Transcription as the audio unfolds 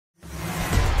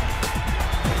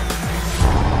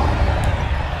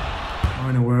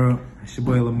Morning world, it's your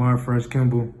boy Lamarr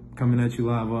Kimble coming at you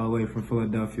live all the way from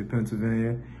Philadelphia,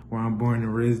 Pennsylvania, where I'm born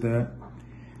and raised at,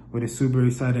 with a super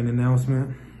exciting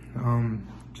announcement.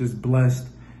 Just blessed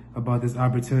about this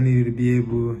opportunity to be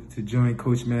able to join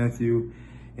Coach Matthew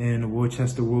and the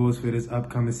Worcester Wolves for this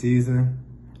upcoming season.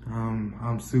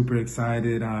 I'm super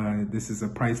excited. This is a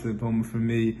priceless moment for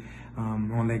me.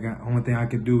 Only thing I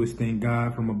can do is thank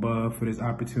God from above for this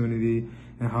opportunity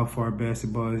and how far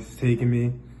basketball has taken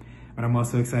me. But I'm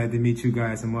also excited to meet you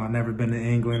guys. I've never been to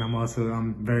England.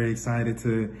 I'm very excited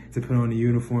to put on the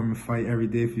uniform and fight every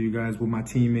day for you guys with my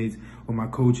teammates, with my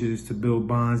coaches, to build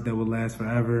bonds that will last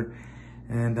forever.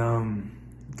 And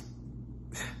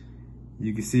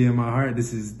you can see in my heart,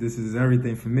 this is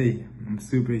everything for me. I'm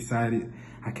super excited.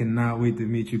 I cannot wait to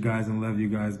meet you guys and love you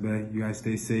guys back. You guys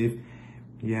stay safe.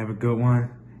 You have a good one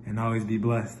and always be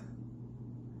blessed.